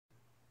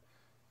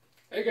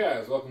Hey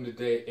guys, welcome to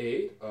day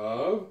 8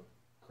 of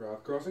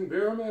Craft Crossing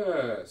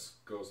beermas.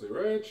 Ghostly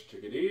Rich,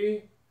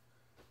 Chickadee.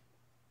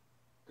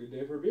 Good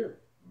day for a beer.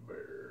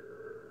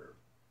 Brr.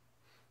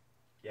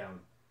 Yeah, I'm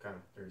kind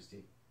of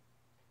thirsty.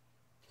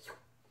 Let's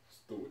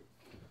do it.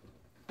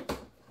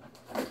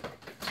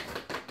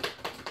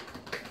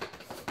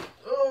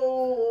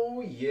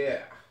 Oh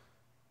yeah.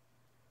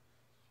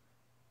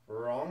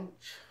 Raunchbach.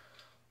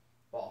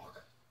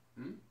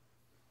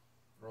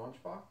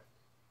 Raunchbach?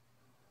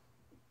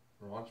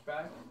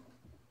 Raunchbach?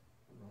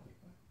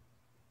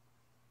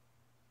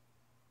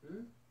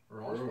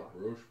 Raunchbach.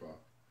 Rochbach.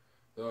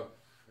 The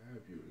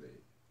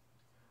Fabulate.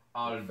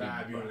 I'll be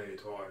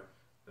Fabulator.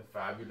 The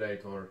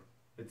Fabulator.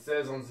 It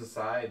says on the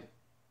side,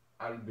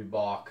 I'll be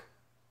back.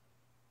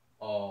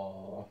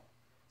 Oh.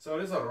 So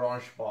it is a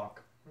Raunchbach.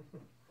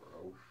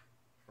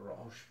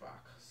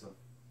 Raunchbach. So,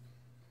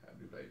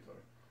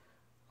 Fabulator.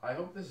 I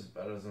hope this is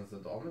better than the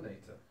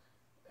Dominator.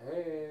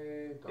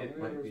 Hey, It might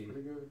Dominator's be.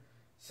 pretty good.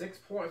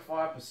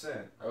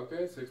 6.5%.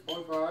 Okay,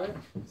 6.5.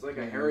 It's like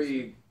a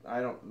Harry,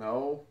 I don't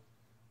know.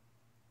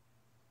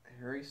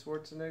 Harry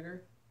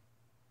Schwarzenegger?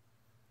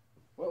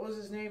 What was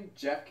his name?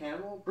 Jeff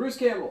Campbell? Bruce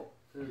Campbell!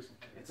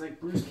 It's like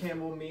Bruce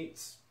Campbell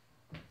meets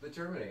the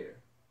Terminator.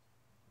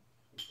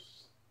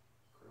 Gross.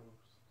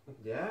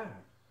 Yeah.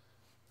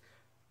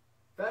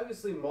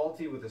 Fabulously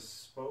malty with a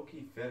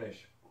smoky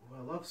finish. Ooh,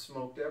 I love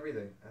smoked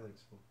everything. I like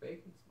smoked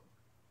bacon,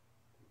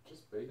 smoked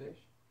Just bacon.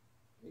 fish.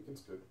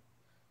 Bacon's good.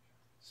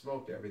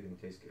 Smoked everything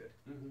tastes good.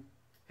 Mm-hmm.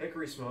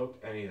 Hickory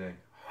smoked anything.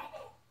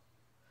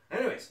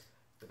 Anyways,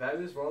 the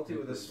fabulous malty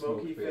with a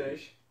smoky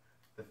finish.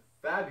 The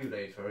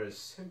Fabulator is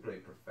simply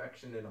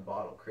perfection in a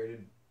bottle,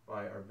 created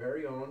by our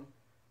very own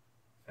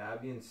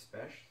Fabian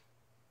Specht.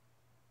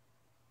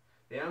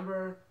 The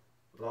amber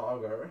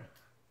lager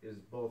is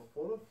both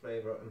full of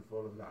flavor and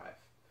full of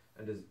life,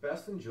 and is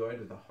best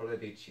enjoyed with a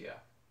holiday cheer.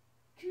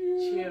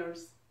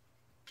 Cheers!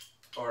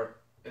 Or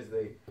as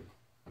they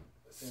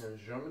say in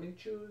Germany,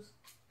 choose.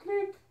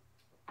 Click.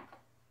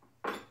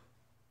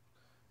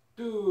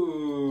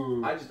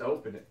 Dude. I just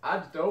opened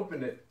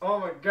it. Oh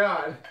my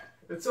god.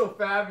 It's so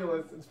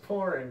fabulous. It's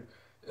pouring.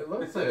 It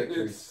looks like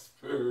hickory. It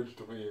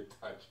spurged when you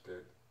touched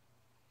it.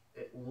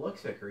 It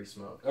looks hickory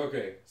smoke.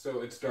 Okay,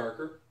 so it's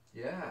darker.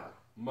 Yeah.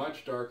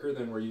 Much darker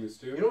than we're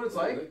used to. You know what it's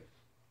like?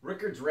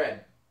 Rickard's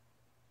red.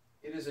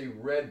 It is a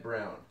red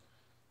brown.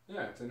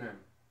 Yeah, it's an M.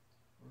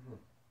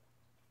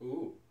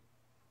 Ooh.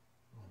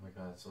 Oh my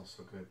god, it smells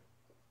so good.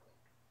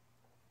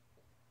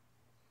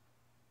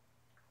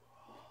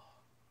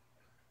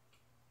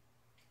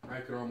 I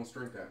could almost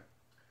drink that.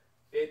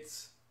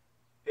 It's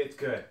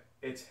good.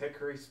 It's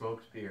hickory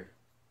smoked beer.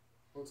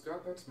 Well, it's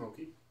got that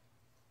smoky.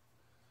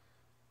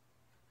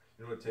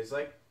 You know what it tastes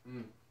like?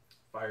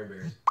 Fire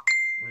beers.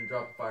 When you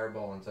drop a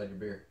fireball inside your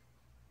beer.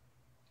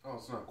 Oh,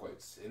 it's not quite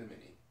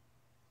cinnamony.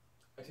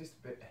 I taste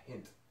a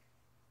hint.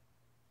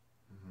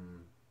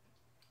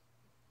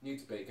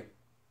 Needs bacon.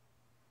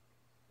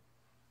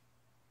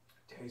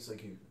 Tastes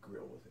like you could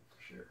grill with it for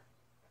sure.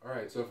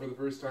 Alright, so for the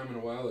first time in a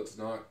while, it's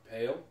not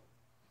pale.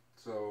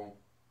 So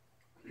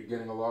you're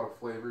getting a lot of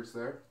flavors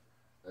there.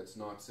 That's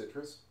not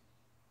citrus.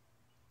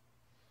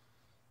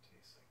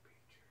 Tastes like beef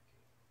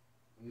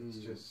jerky. It's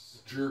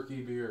just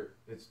jerky beer.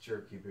 It's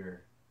jerky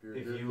beer.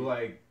 If jerky. you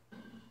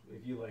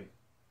like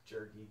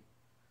jerky,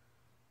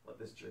 let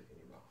this jerk in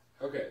your mouth.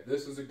 Okay,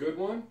 this is a good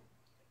one.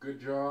 Good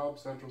job,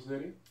 Central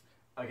City.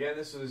 Again,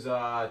 this was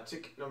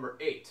ticket number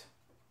 8.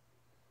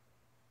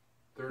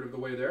 Third of the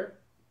way there.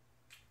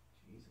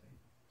 Jeez,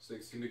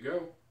 16 to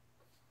go.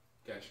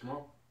 Catch them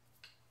all.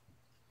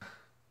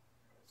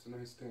 It's a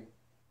nice thing.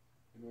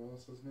 You know what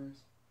else is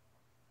nice?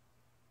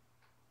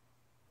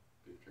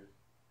 Beef jerky.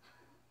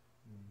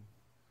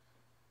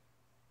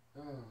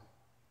 Oh.